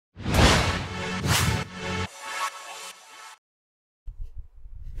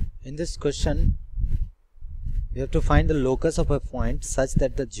In this question, we have to find the locus of a point such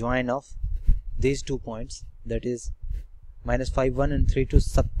that the join of these 2 points, that is -5, 1 and 3, to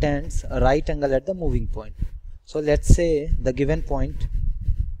subtends a right angle at the moving point. So let's say the given point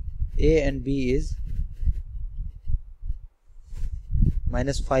A and B is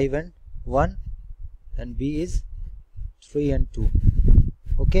 -5 and 1 and B is 3 and 2.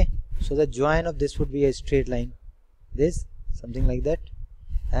 Okay, so the join of this would be a straight line, this something like that,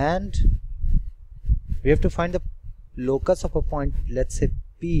 and we have to find the locus of a point, let's say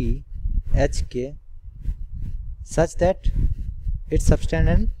P HK, such that it subtends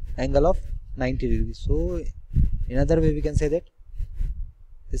an angle of 90 degrees. So in other way we can say that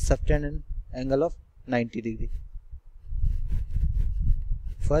this subtends an angle of 90 degrees.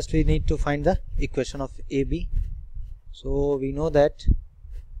 First we need to find the equation of AB. So we know that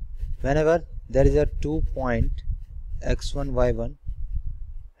whenever there is a 2 point x1 y1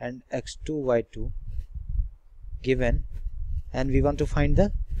 and x2 y2 given, and we want to find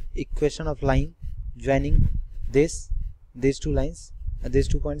the equation of line joining these 2 lines, these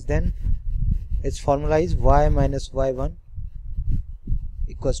 2 points, then its formula is y minus y1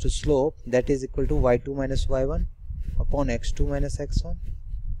 equals to slope, that is equal to y2 minus y1 upon x2 minus x1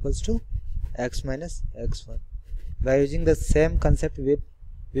 equals to x minus x1. By using the same concept, we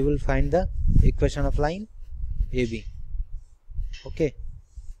will find the equation of line AB. Okay,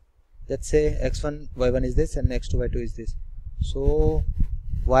 let's say x1 y1 is this and x2 y2 is this. So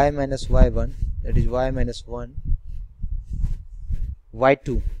y minus y1, that is y minus 1,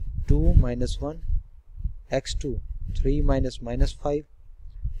 y2 2 minus 1, x2 3 minus -5,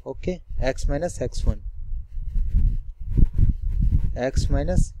 okay, x minus x1, x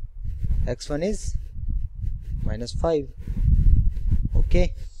minus x1 is -5.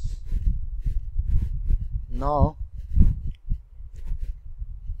 Okay, now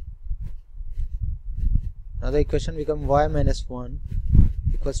the equation become y minus 1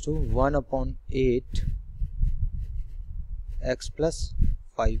 equals to 1 upon 8 x plus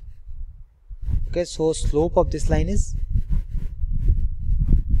 5. Okay, so slope of this line is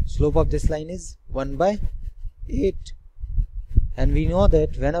 1 by 8, and we know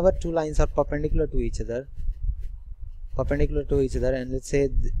that whenever 2 lines are perpendicular to each other, and let's say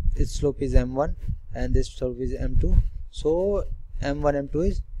this slope is m1 and this slope is m2, so m1 m2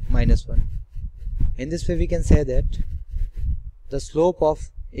 is -1. In this way we can say that the slope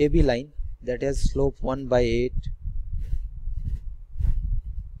of AB line, that has slope 1 by 8,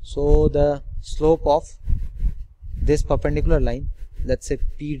 so the slope of this perpendicular line, let's say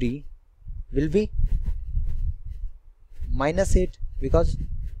PD, will be -8, because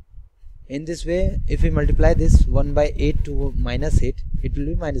in this way if we multiply this 1 by 8 to -8, it will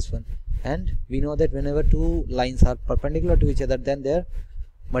be -1, and we know that whenever 2 lines are perpendicular to each other, then their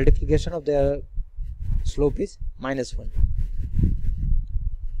multiplication of their slope is -1.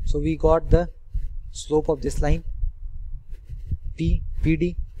 So we got the slope of this line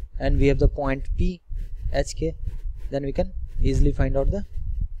PD, and we have the point P HK, then we can easily find out the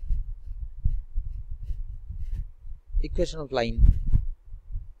equation of line.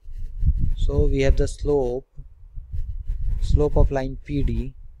 So we have the slope of line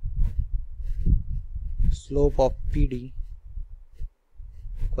PD, slope of PD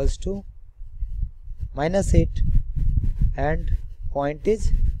equals to -8, and point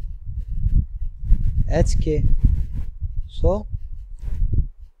is HK. So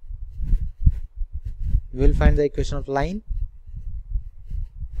we will find the equation of line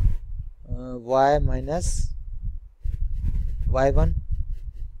y minus y1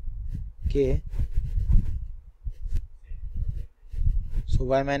 k, so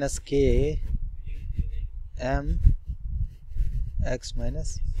y minus k m x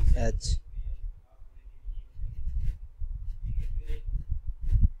minus h.